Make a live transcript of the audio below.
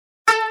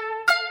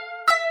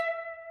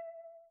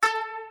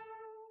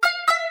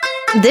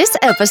This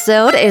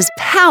episode is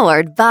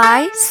powered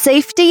by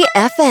Safety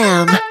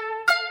FM.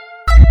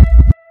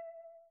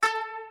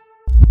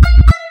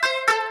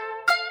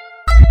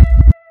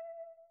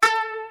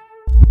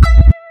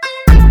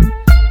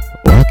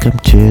 Welcome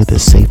to the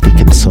Safety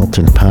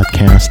Consultant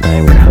Podcast. I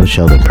am your host,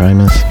 Sheldon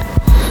Primus.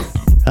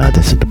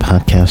 This is the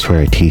podcast where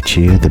I teach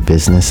you the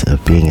business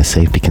of being a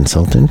safety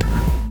consultant.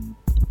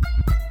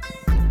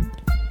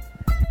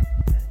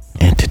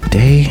 And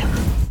today,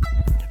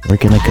 we're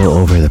going to go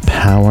over the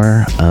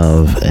power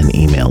of an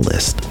email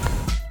list.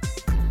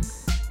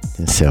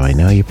 So I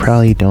know you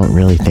probably don't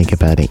really think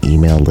about an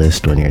email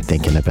list when you're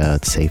thinking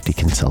about safety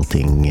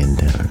consulting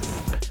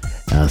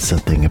and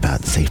something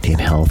about safety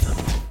and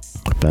health.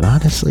 But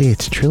honestly,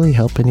 it's truly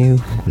helping you.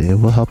 It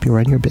will help you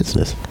run your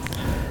business.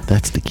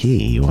 That's the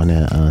key. You want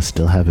to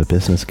still have a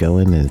business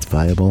going and it's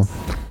viable.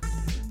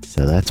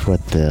 So that's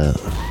what the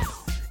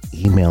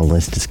email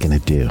list is going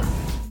to do.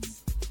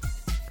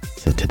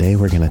 So today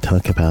we're going to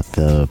talk about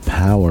the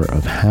power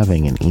of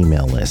having an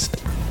email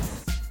list.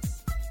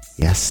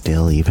 Yes,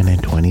 still, even in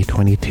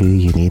 2022,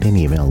 you need an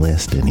email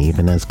list. And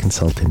even as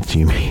consultants,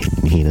 you may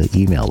need an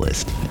email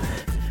list.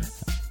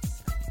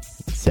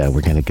 So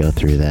we're going to go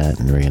through that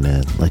and we're going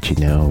to let you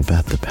know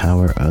about the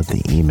power of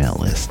the email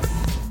list.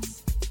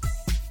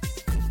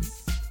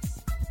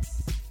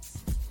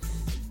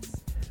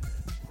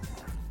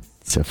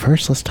 So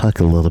first, let's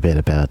talk a little bit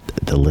about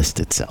the list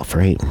itself,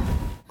 right?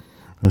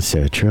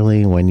 So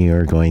truly, when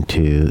you're going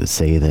to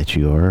say that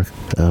you're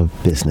a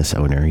business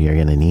owner, you're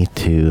going to need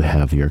to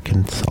have your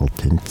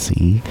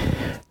consultancy,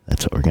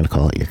 that's what we're going to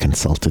call it, your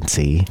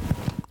consultancy,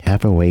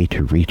 have a way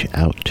to reach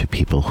out to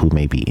people who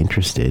may be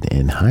interested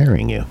in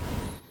hiring you.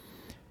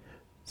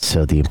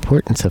 So the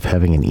importance of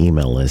having an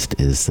email list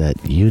is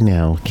that you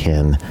now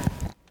can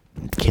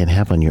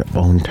have on your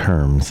own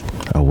terms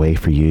a way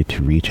for you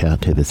to reach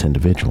out to this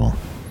individual.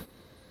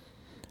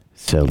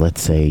 So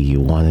let's say you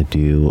want to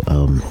do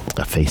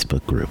a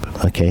Facebook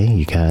group. Okay,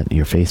 you got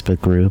your Facebook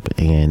group,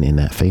 and in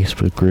that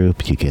Facebook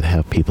group, you could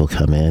have people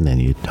come in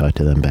and you talk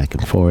to them back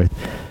and forth.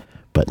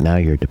 But now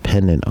you're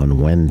dependent on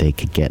when they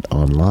could get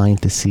online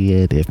to see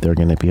it. If they're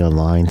going to be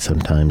online,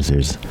 sometimes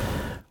there's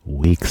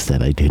weeks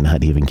that I do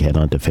not even get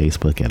onto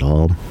Facebook at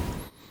all.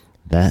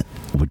 That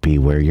would be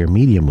where your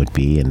medium would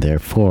be, and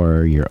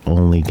therefore you're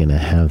only going to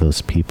have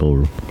those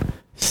people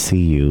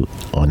see you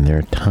on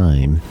their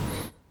time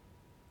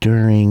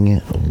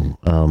during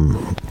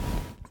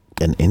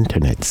an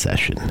internet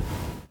session.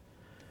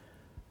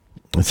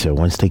 So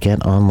once they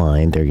get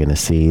online, they're going to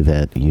see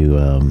that you,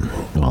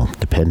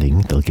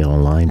 depending, they'll get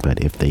online,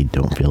 but if they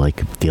don't feel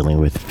like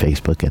dealing with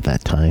Facebook at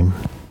that time,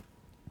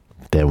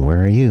 then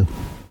where are you?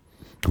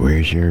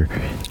 Where's your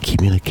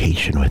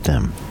communication with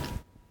them?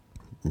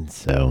 And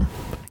so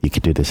you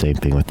could do the same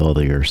thing with all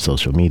of your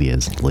social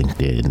medias,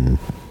 LinkedIn,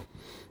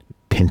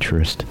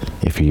 Pinterest,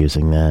 if you're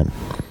using that,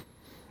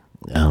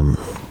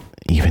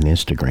 even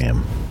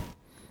Instagram.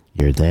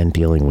 You're then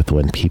dealing with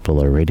when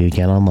people are ready to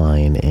get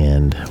online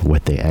and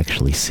what they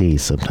actually see.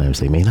 Sometimes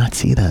they may not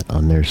see that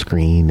on their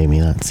screen. They may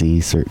not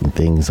see certain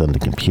things on the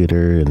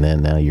computer. And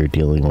then now you're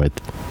dealing with,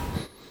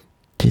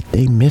 did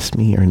they miss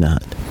me or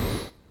not?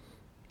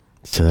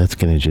 So that's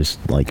going to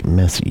just like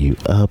mess you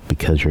up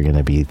because you're going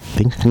to be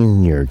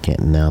thinking you're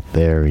getting out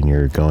there and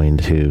you're going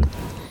to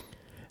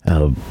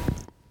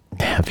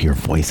have your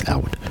voice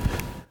out.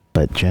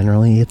 But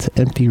generally it's an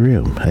empty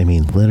room. I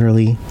mean,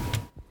 literally,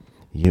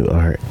 you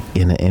are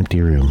in an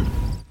empty room.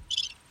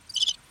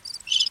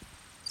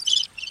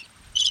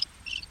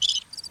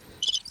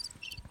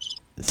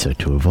 So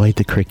to avoid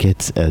the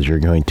crickets as you're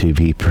going to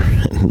be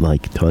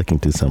like talking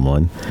to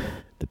someone,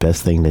 the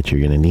best thing that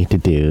you're going to need to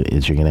do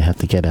is you're going to have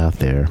to get out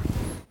there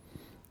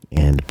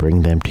and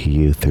bring them to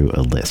you through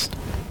a list.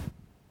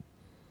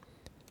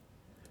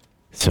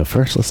 So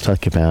first, let's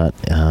talk about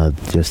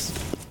just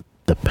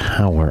the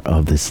power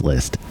of this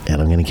list.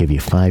 And I'm going to give you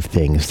 5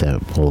 things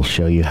that will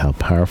show you how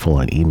powerful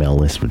an email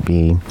list would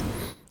be.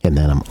 And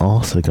then I'm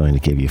also going to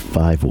give you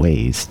 5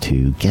 ways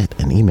to get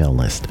an email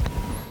list.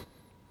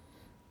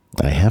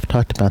 I have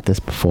talked about this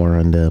before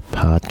on the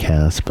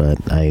podcast,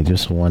 but I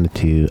just wanted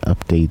to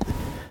update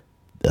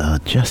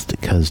just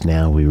because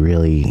now we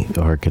really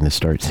are going to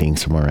start seeing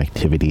some more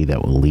activity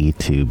that will lead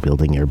to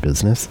building your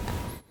business.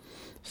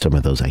 Some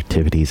of those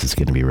activities is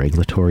going to be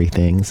regulatory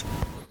things.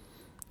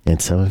 And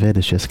some of it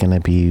is just going to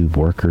be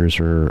workers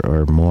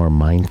are more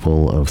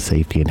mindful of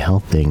safety and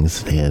health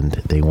things, and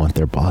they want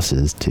their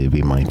bosses to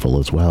be mindful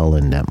as well,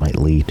 and that might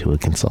lead to a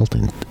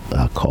consultant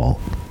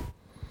call.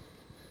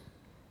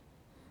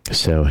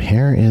 So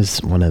here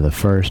is one of the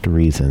first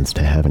reasons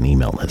to have an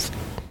email list.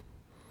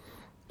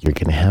 You're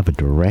going to have a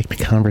direct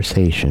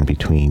conversation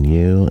between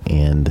you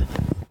and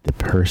the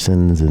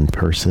persons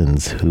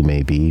who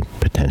may be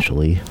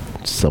potentially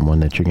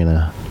someone that you're going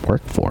to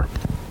work for.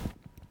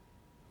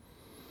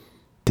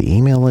 The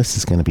email list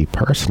is going to be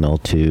personal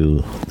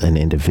to an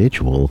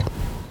individual,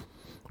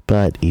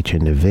 but each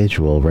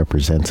individual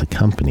represents a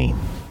company.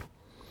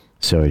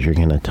 So as you're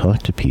going to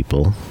talk to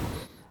people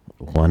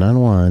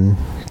one-on-one,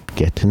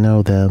 get to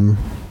know them,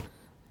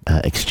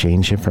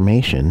 exchange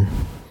information.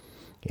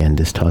 And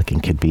this talking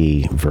could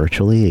be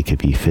virtually, it could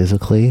be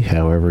physically,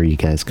 however you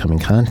guys come in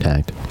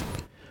contact.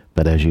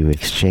 But as you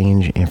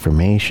exchange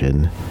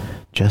information,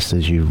 just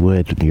as you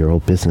would your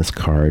old business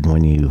card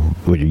when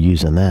you're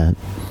using that,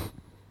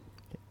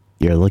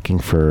 you're looking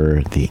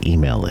for the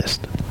email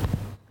list.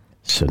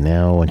 So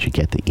now once you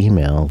get the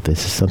email,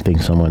 this is something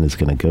someone is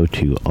going to go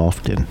to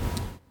often.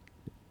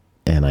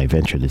 And I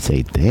venture to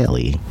say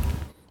daily,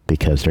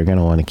 because they're going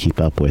to want to keep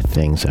up with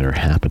things that are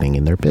happening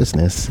in their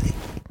business.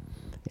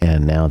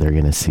 And now they're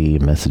going to see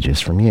messages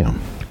from you.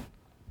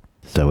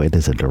 So it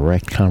is a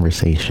direct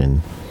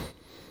conversation.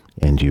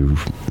 And you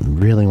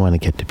really want to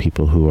get to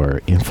people who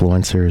are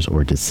influencers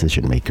or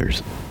decision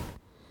makers.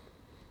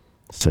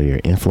 So your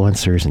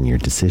influencers and your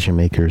decision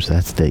makers,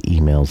 that's the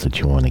emails that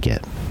you want to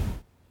get.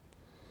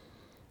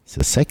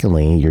 So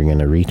secondly, you're going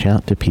to reach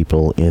out to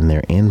people in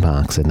their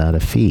inbox and not a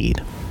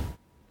feed.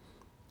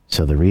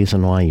 So the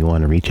reason why you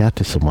want to reach out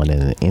to someone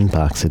in an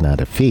inbox and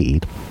not a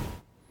feed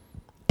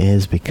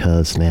is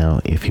because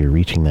now if you're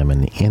reaching them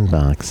in the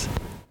inbox,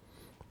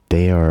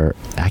 they are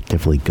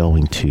actively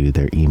going to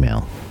their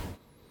email.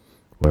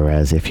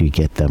 Whereas if you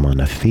get them on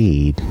a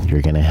feed,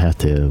 you're going to have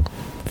to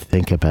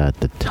think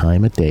about the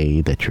time of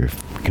day that you're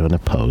going to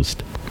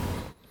post.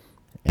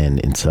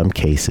 And in some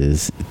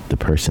cases, the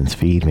person's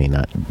feed may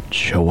not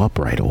show up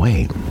right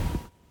away.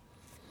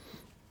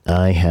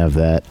 I have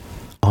that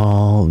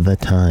all the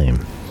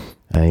time.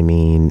 I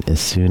mean, as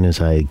soon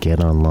as I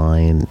get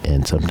online,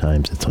 and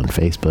sometimes it's on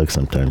Facebook,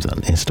 sometimes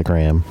on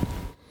Instagram,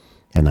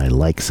 and I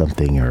like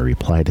something or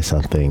reply to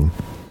something,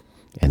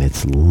 and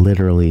it's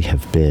literally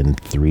have been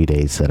 3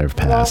 days that have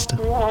passed.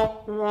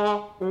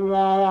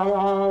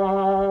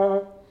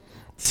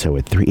 So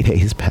with 3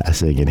 days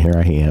passing, and here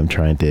I am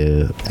trying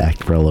to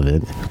act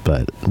relevant,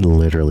 but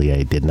literally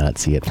I did not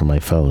see it from my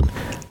phone.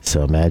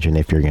 So imagine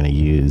if you're going to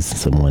use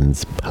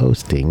someone's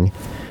posting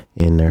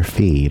in their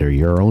feed or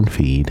your own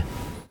feed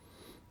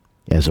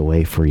as a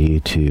way for you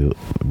to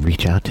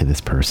reach out to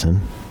this person.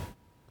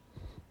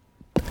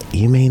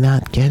 You may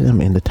not get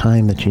them in the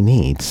time that you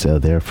need, so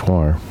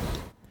therefore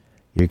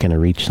you're going to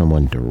reach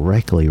someone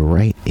directly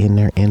right in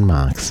their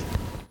inbox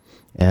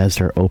as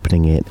they're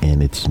opening it,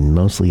 and it's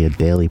mostly a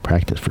daily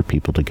practice for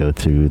people to go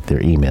through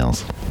their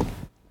emails.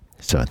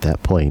 So at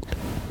that point,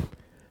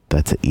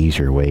 that's an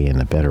easier way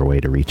and a better way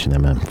to reach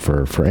them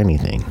for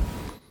anything.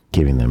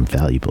 Giving them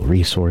valuable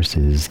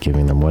resources,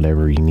 giving them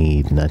whatever you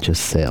need, not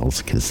just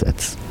sales, because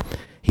that's,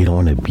 you don't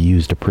want to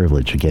abuse the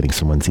privilege of getting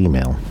someone's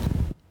email.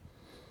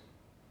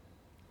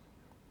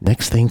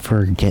 Next thing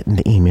for getting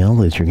the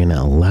email is you're going to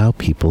allow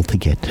people to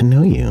get to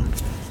know you.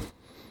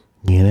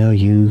 You know,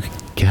 you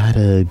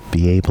gotta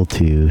be able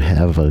to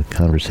have a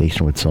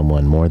conversation with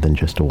someone more than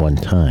just a one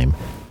time.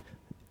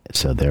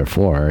 So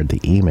therefore,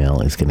 the email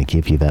is going to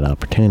give you that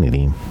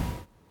opportunity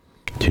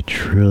to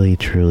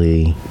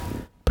truly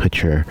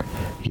put your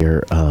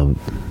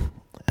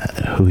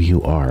who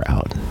you are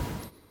out.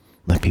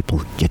 Let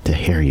people get to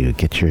hear you,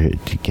 get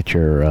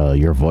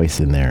your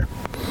voice in there.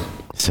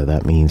 So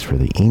that means for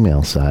the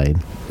email side,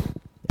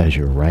 as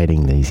you're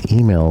writing these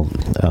email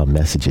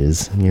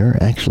messages,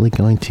 you're actually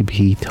going to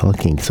be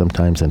talking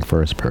sometimes in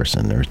first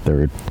person or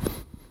third,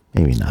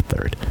 maybe not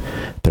third.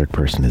 Third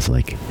person is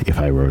like if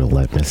I wrote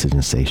a message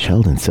and say,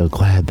 Sheldon, so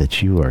glad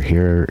that you are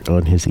here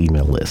on his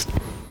email list.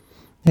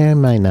 It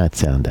might not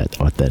sound that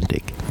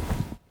authentic.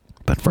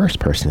 But first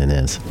person it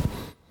is.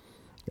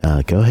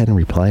 Go ahead and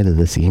reply to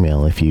this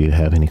email if you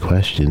have any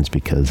questions,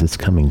 because it's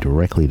coming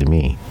directly to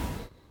me.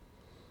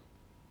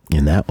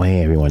 In that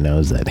way, everyone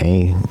knows that,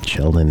 hey,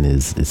 Sheldon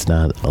it's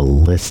not a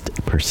list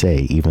per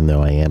se, even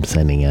though I am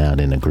sending it out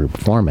in a group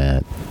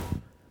format,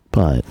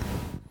 but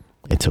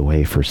it's a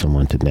way for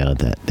someone to know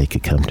that they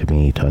could come to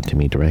me, talk to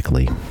me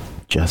directly,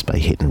 just by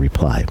hitting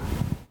reply.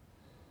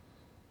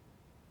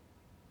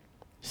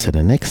 So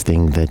the next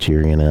thing that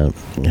you're going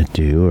to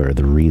do, or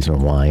the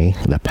reason why,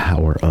 the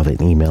power of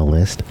an email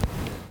list,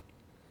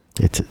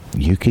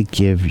 you could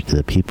give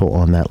the people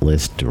on that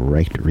list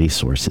direct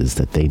resources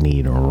that they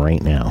need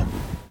right now.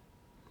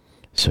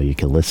 So you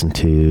can listen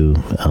to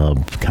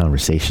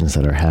conversations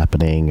that are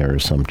happening, or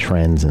some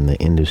trends in the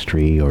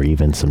industry, or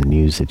even some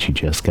news that you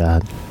just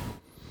got.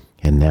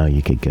 And now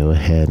you could go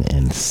ahead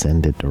and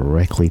send it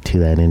directly to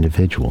that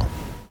individual.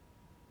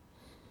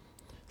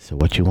 So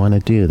what you want to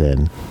do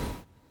then,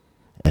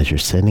 as you're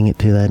sending it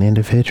to that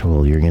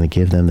individual, you're going to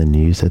give them the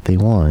news that they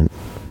want.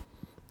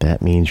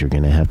 That means you're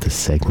going to have to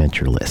segment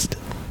your list.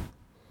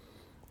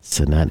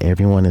 So not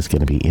everyone is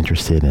going to be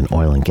interested in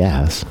oil and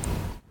gas.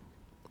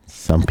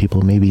 Some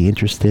people may be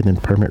interested in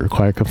permit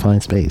required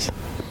confined space.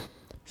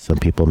 Some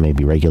people may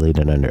be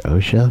regulated under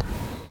OSHA,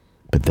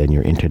 but then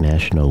your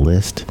international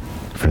list,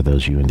 for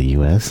those of you in the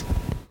U.S.,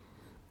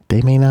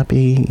 they may not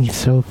be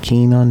so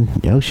keen on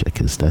OSHA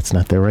because that's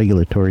not their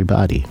regulatory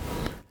body.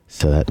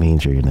 So that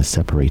means you're going to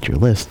separate your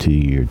list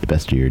to the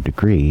best of your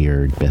degree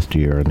or best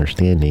of your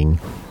understanding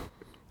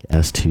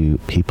as to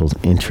people's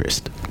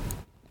interest.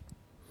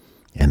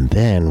 And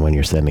then when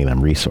you're sending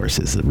them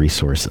resources, the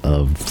resource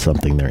of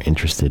something they're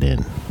interested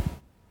in.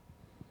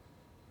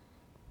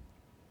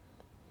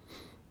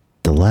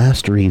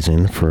 last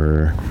reason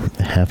for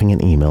having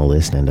an email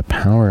list and the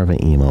power of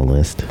an email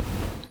list,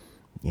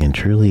 and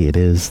truly it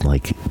is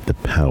like the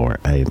power.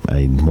 I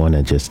want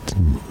to just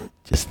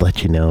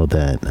let you know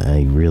that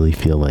I really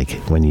feel like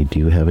when you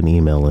do have an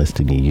email list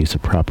and you use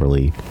it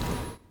properly,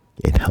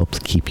 it helps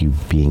keep you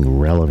being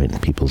relevant in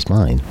people's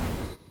mind.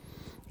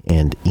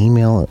 And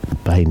email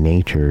by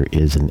nature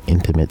is an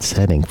intimate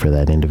setting for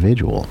that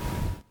individual.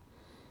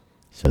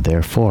 So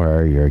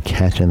therefore, you're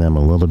catching them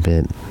a little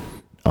bit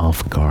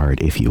off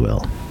guard, if you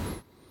will.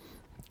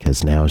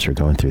 Because now as they're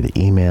going through the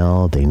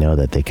email, they know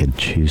that they could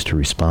choose to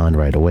respond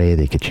right away.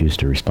 They could choose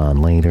to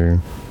respond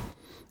later.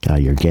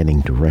 You're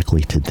getting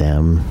directly to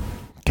them,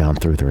 gone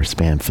through their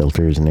spam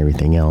filters and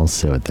everything else.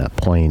 So at that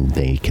point,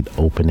 they could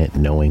open it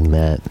knowing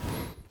that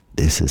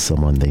this is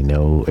someone they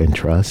know and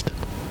trust,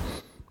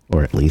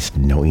 or at least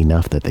know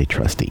enough that they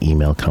trust the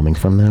email coming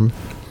from them.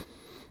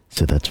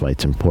 So that's why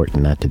it's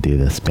important not to do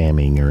the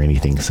spamming or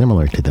anything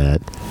similar to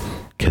that,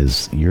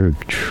 because you're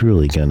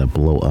truly going to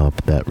blow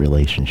up that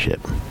relationship.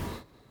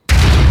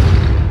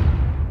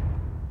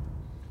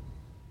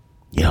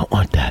 You don't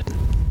want that.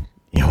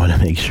 You want to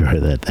make sure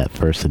that that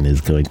person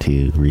is going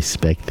to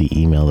respect the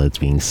email that's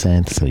being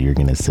sent. So you're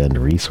going to send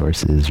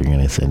resources, you're going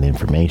to send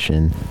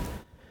information.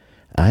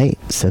 I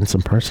send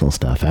some personal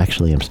stuff.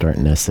 Actually, I'm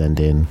starting to send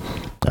in,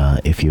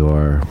 if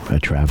you're a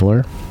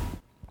traveler,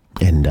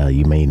 and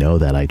you may know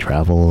that I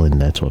travel,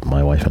 and that's what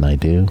my wife and I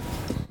do.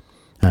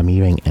 I'm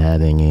even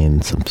adding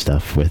in some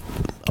stuff with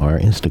our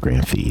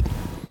Instagram feed.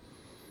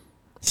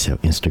 So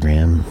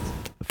Instagram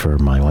for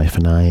my wife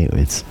and I,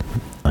 it's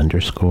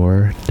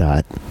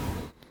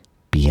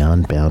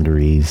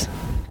 _.beyondboundaries._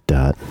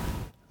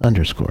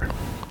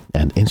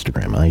 and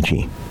Instagram,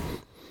 IG.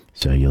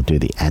 So you'll do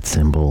the @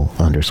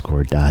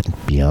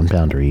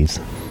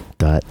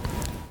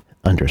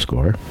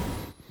 _.beyondboundaries._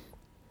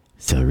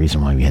 So the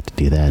reason why we had to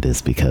do that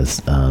is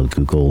because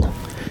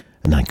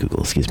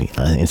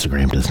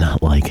Instagram does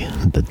not like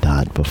the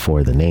dot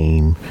before the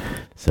name.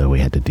 So we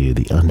had to do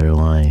the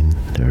underline,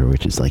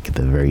 which is like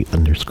the very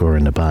underscore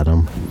in the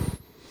bottom,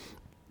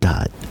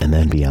 dot, and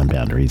then Beyond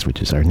Boundaries,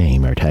 which is our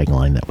name, our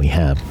tagline that we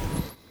have,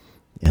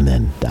 and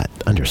then ._.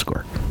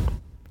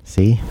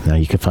 See, now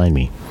you can find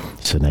me.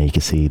 So now you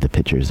can see the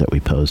pictures that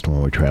we post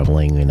when we're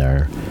traveling in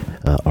our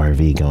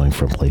RV, going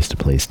from place to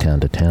place,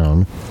 town to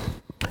town.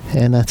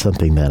 And that's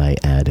something that I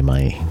add in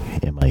my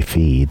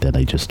feed, that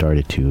I just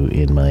started to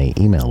in my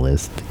email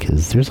list,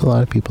 because there's a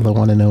lot of people that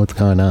want to know what's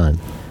going on.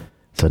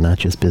 So not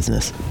just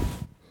business.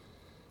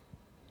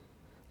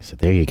 So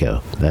there you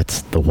go.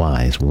 That's the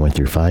whys. We went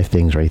through 5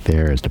 things right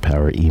there as the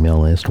power email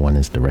list. 1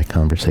 is direct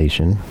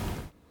conversation.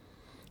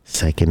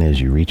 2nd is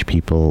you reach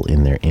people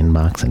in their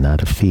inbox and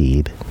not a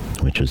feed,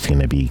 which is going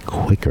to be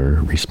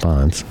quicker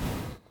response.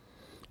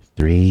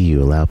 3,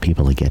 you allow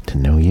people to get to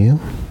know you.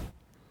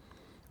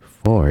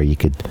 4, you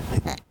could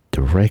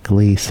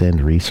directly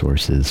send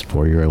resources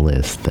for your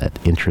list that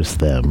interest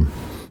them,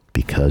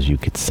 because you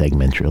could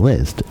segment your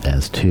list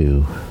as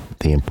to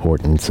the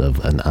importance of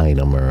an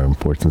item or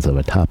importance of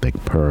a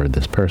topic per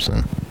this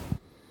person.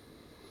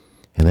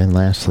 And then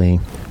lastly,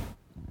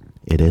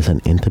 it is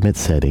an intimate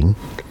setting,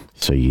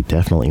 so you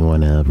definitely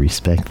want to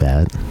respect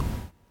that.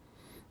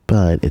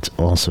 But it's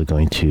also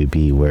going to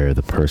be where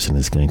the person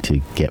is going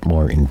to get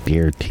more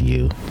endeared to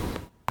you,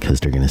 because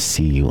they're going to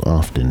see you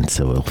often,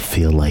 so it'll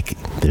feel like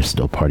they're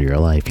still part of your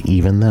life,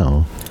 even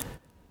though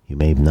you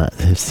may not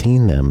have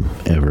seen them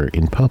ever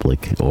in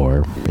public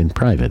or in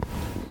private.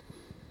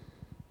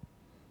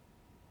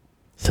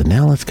 So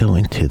now let's go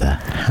into the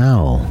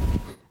how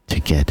to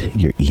get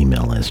your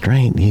email list,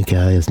 right? You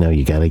guys know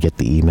you got to get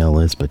the email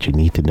list, but you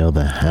need to know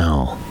the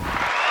how.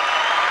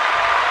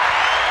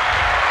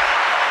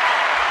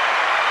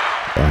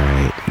 All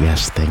right.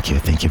 Yes, thank you.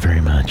 Thank you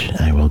very much.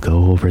 I will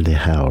go over the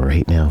how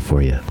right now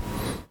for you.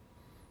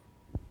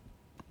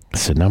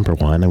 So number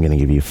 1, I'm going to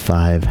give you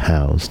 5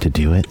 hows to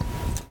do it.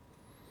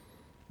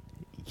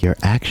 Your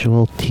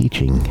actual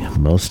teaching.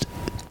 Most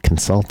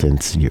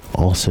consultants, you're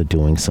also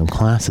doing some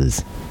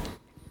classes.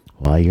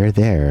 While you're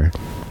there,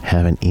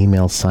 have an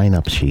email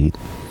sign-up sheet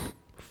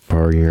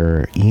for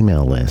your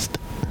email list.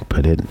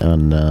 Put it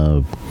on,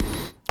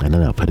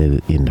 put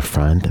it in the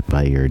front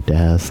by your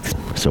desk,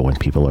 so when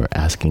people are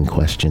asking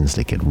questions,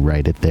 they could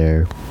write it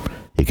there.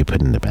 You could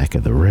put it in the back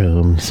of the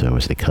room, so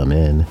as they come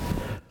in.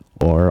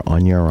 Or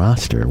on your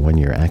roster, when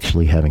you're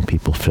actually having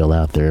people fill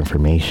out their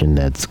information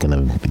that's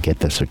going to get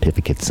the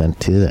certificate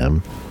sent to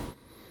them,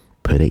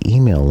 put an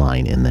email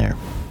line in there.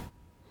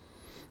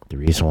 The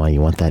reason why you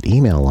want that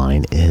email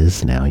line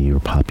is now you're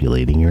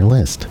populating your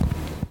list.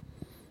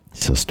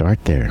 So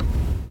start there.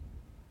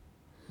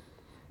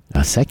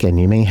 2nd,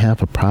 you may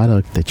have a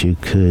product that you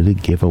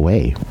could give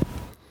away.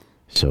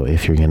 So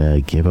if you're going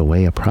to give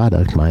away a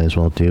product, might as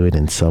well do it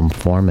in some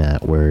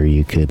format where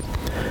you could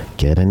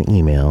get an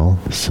email,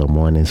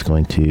 someone is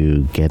going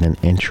to get an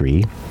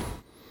entry,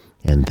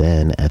 and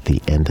then at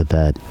the end of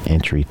that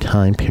entry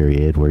time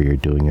period where you're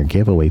doing your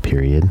giveaway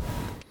period,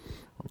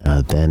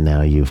 then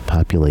now you've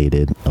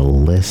populated a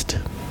list,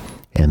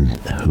 and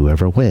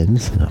whoever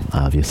wins,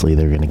 obviously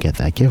they're going to get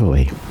that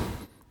giveaway.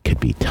 Could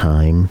be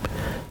time,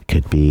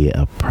 could be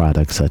a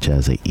product such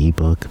as an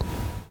ebook,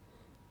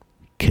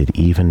 could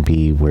even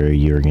be where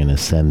you're going to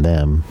send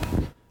them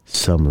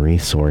some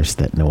resource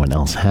that no one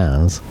else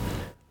has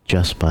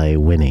just by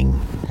winning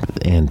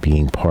and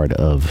being part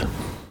of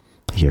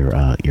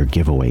your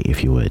giveaway,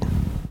 if you would.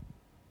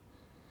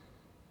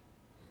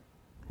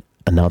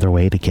 Another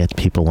way to get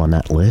people on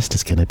that list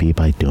is going to be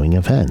by doing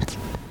events.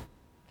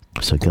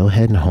 So go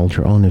ahead and hold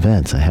your own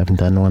events. I haven't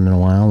done one in a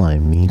while. I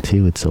mean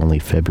to. It's only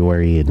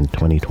February in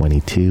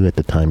 2022 at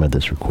the time of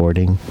this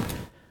recording.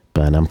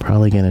 But I'm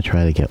probably going to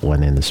try to get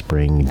one in the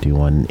spring, do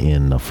one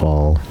in the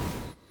fall.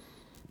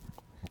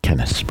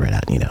 Kind of spread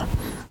out,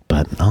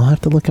 But I'll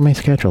have to look at my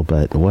schedule.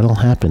 But what'll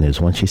happen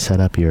is once you set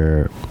up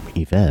your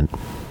event,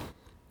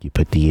 you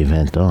put the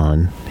event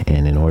on,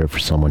 and in order for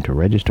someone to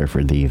register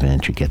for the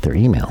event, you get their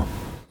email.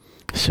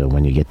 So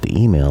when you get the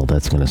email,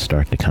 that's going to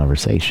start the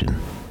conversation.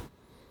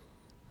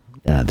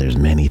 There's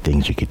many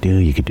things you could do.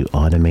 You could do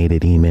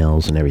automated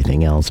emails and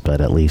everything else,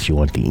 but at least you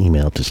want the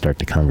email to start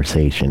the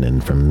conversation,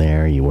 and from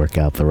there you work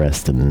out the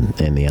rest and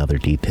the other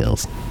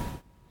details.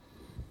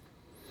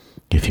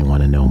 If you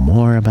want to know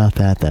more about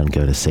that, then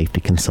go to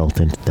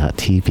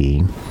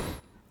safetyconsultant.tv,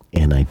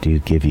 and I do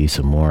give you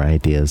some more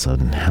ideas on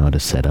how to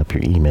set up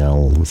your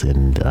emails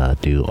and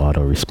do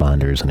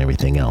autoresponders and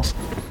everything else.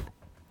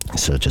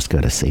 So just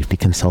go to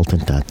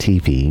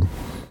safetyconsultant.tv,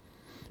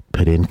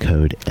 put in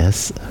code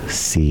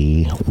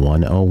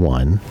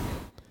SC101,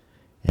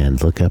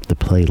 and look up the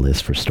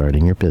playlist for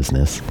starting your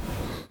business.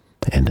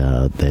 And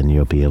then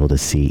you'll be able to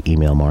see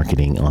email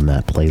marketing on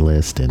that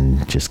playlist,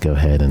 and just go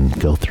ahead and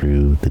go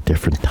through the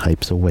different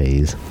types of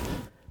ways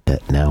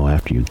that now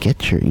after you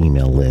get your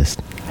email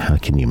list, how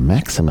can you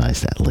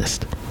maximize that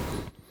list?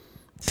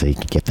 So you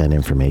can get that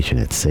information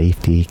at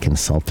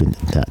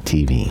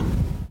safetyconsultant.tv.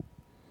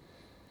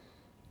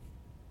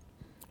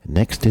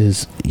 Next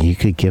is you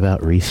could give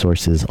out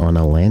resources on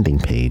a landing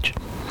page.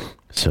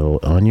 So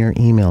on your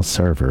email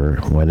server,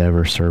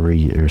 whatever server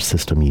or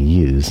system you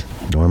use,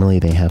 normally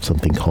they have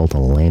something called a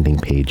landing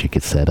page you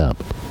could set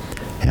up.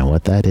 And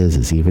what that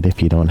is even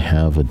if you don't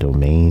have a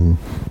domain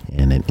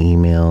and a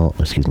domain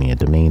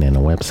and a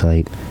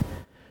website,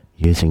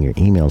 using your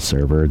email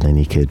server, then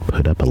you could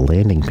put up a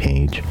landing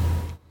page.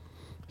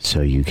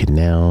 So you can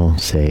now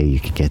say you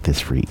could get this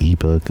free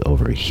ebook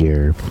over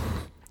here.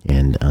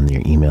 And on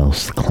your email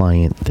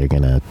client, they're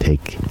going to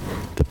take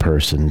the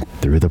person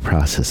through the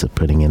process of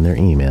putting in their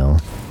email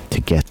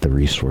to get the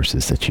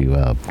resources that you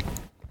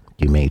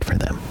made for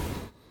them.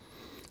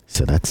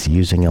 So that's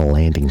using a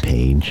landing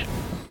page.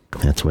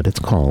 That's what it's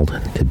called,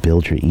 to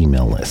build your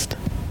email list.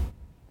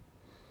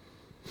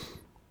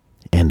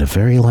 And the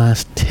very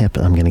last tip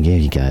I'm going to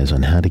give you guys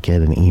on how to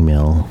get an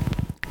email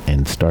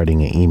and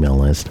starting an email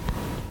list,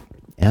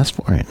 ask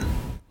for it.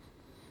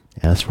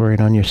 Ask for it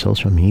on your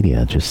social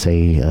media. Just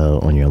say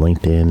on your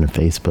LinkedIn or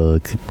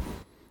Facebook,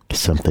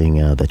 something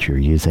that you're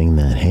using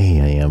that, hey,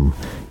 I am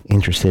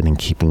interested in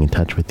keeping in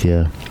touch with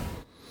you.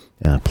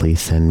 Please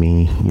send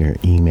me your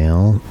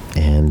email,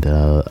 and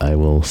I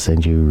will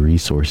send you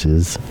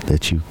resources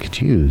that you could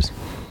use.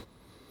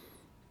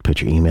 Put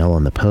your email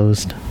on the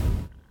post,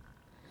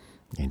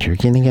 and you're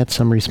going to get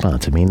some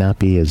response. It may not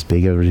be as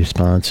big of a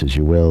response as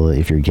you will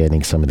if you're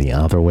getting some of the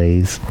other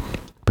ways,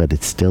 but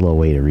it's still a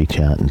way to reach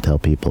out and tell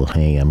people,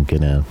 hey, I'm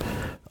going to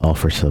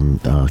offer some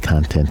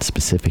content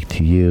specific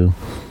to you.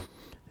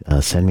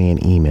 Send me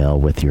an email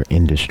with your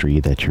industry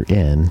that you're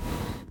in,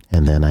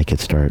 and then I could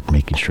start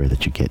making sure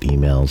that you get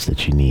emails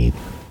that you need.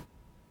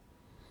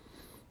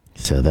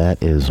 So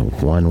that is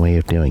one way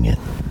of doing it.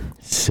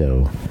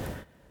 So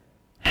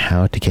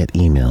how to get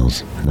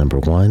emails. Number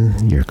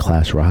 1, your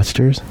class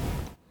rosters.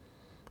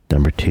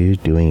 Number 2,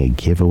 doing a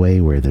giveaway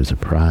where there's a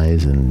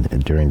prize, and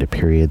during the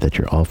period that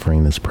you're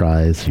offering this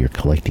prize, you're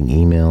collecting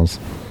emails.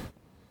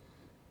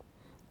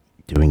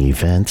 Doing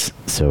events,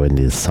 so in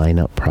the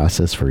sign-up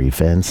process for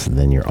events,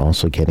 then you're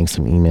also getting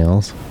some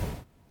emails.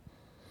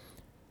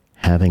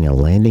 Having a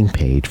landing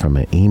page from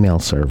an email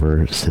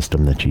server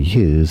system that you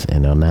use,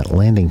 and on that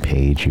landing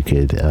page, you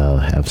could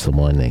have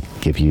someone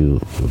give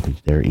you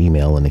their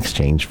email in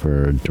exchange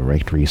for a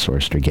direct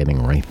resource they're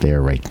getting right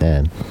there, right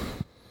then.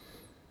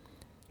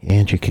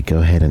 And you could go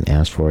ahead and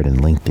ask for it in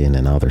LinkedIn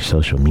and other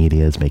social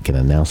medias, make an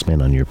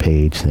announcement on your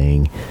page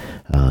saying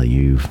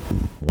you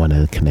want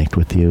to connect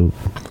with your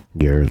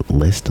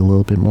list a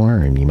little bit more,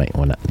 and you might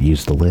want to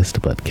use the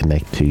list, but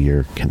connect to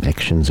your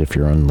connections if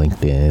you're on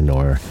LinkedIn,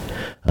 or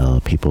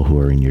people who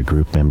are in your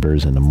group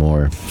members in a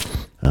more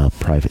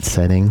private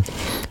setting.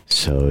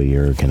 So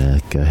you're going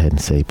to go ahead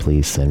and say,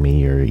 please send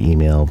me your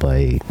email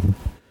by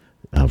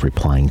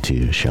replying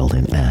to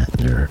Sheldon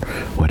at, or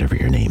whatever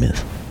your name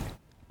is.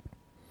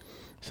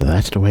 So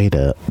that's the way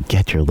to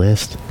get your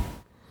list.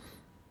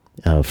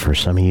 For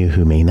some of you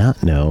who may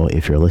not know,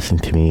 if you're listening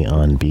to me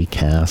on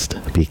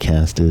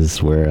Bcast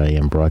is where I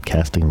am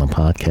broadcasting the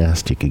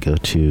podcast. You could go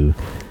to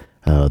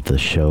the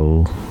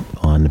show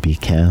on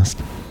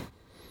Bcast.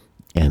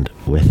 And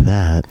with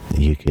that,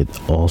 you could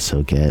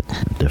also get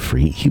the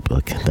free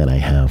ebook that I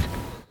have.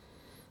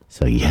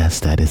 So yes,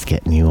 that is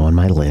getting you on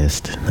my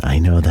list. I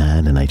know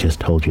that, and I just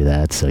told you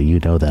that, so you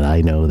know that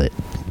I know that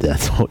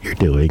that's what you're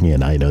doing,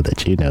 and I know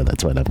that you know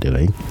that's what I'm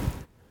doing.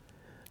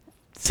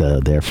 So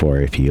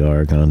therefore, if you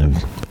are going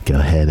to go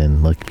ahead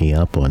and look me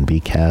up on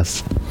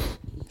BCAST,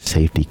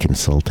 Safety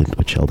Consultant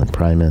with Sheldon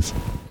Primus.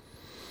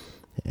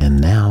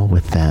 And now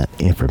with that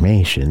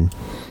information,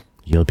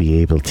 you'll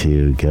be able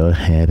to go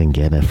ahead and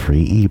get a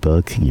free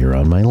ebook. You're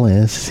on my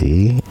list.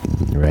 See,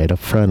 right up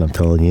front, I'm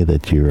telling you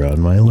that you're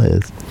on my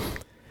list.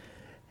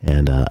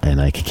 And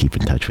I can keep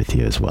in touch with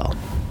you as well.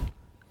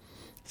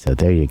 So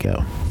there you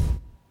go.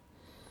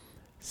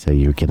 So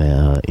you're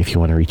gonna, if you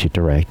want to reach it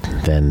direct,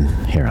 then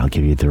here, I'll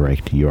give you the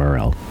direct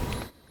URL.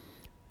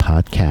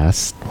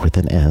 Podcast with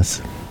an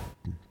S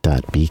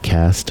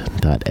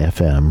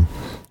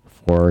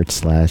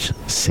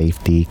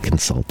 .bcast.fm/safety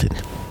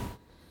consultant.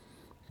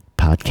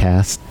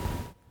 Podcast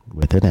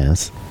with an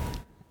S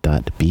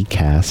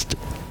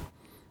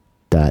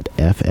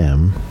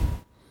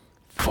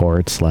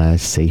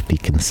 .bcast.fm/safety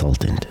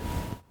consultant.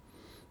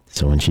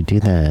 So once you do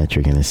that,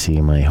 you're going to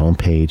see my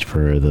homepage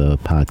for the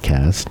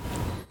podcast,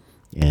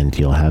 and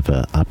you'll have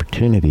an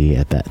opportunity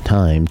at that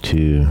time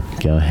to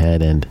go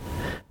ahead and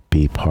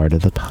be part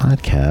of the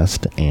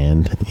podcast,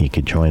 and you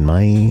could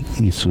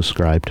you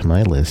subscribe to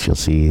my list. You'll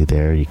see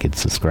there, you could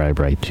subscribe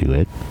right to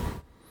it.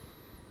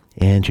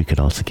 And you could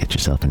also get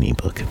yourself an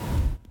ebook.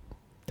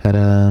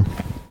 Ta-da!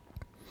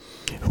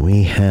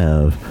 We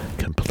have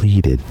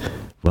completed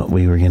what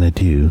we were going to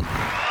do.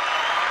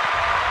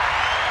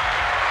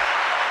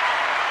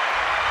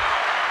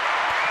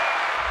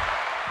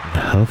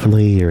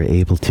 Hopefully you're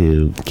able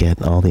to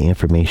get all the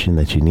information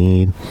that you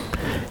need,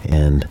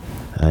 and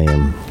I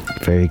am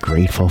very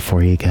grateful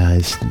for you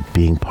guys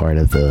being part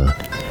of the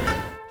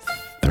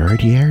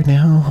 3rd year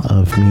now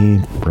of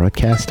me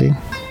broadcasting.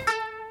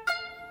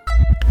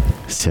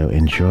 So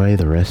enjoy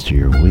the rest of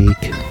your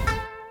week.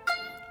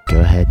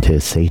 Go ahead to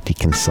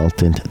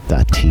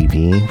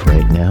safetyconsultant.tv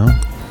right now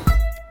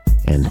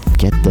and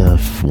get the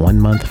 1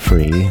 month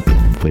free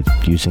with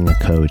using the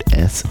code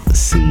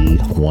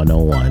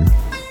SC101.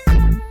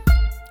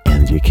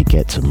 And you could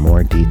get some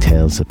more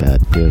details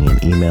about doing an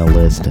email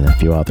list and a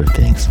few other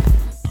things.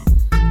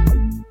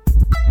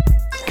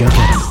 Go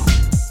get it.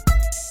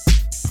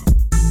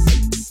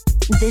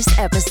 This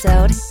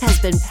episode has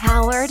been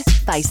powered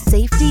by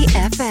Safety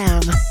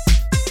FM.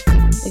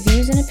 The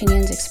views and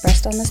opinions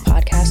expressed on this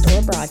podcast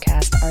or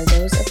broadcast are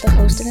those of the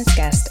host and its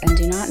guest and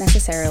do not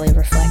necessarily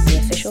reflect the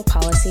official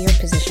policy or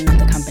position of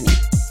the company.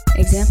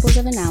 Examples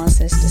of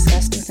analysis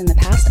discussed within the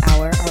past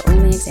hour are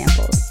only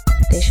examples.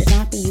 They should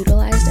not be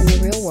utilized in the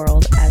real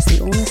world as the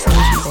only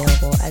solution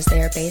available, as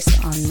they are based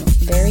on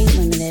very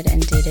limited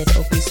and dated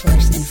open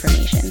source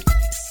information.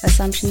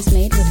 Assumptions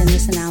made within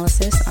this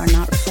analysis are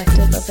not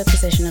reflective of the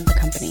position of the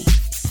company.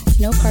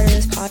 No part of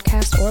this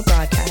podcast or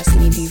broadcast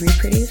may be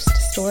reproduced,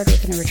 stored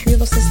within a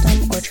retrieval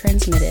system, or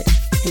transmitted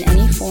in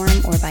any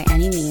form or by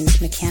any means,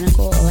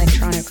 mechanical,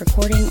 electronic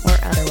recording, or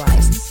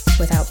otherwise,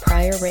 without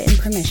prior written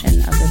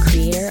permission of the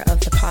creator of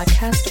the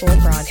podcast or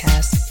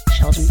broadcast,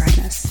 Sheldon Primus.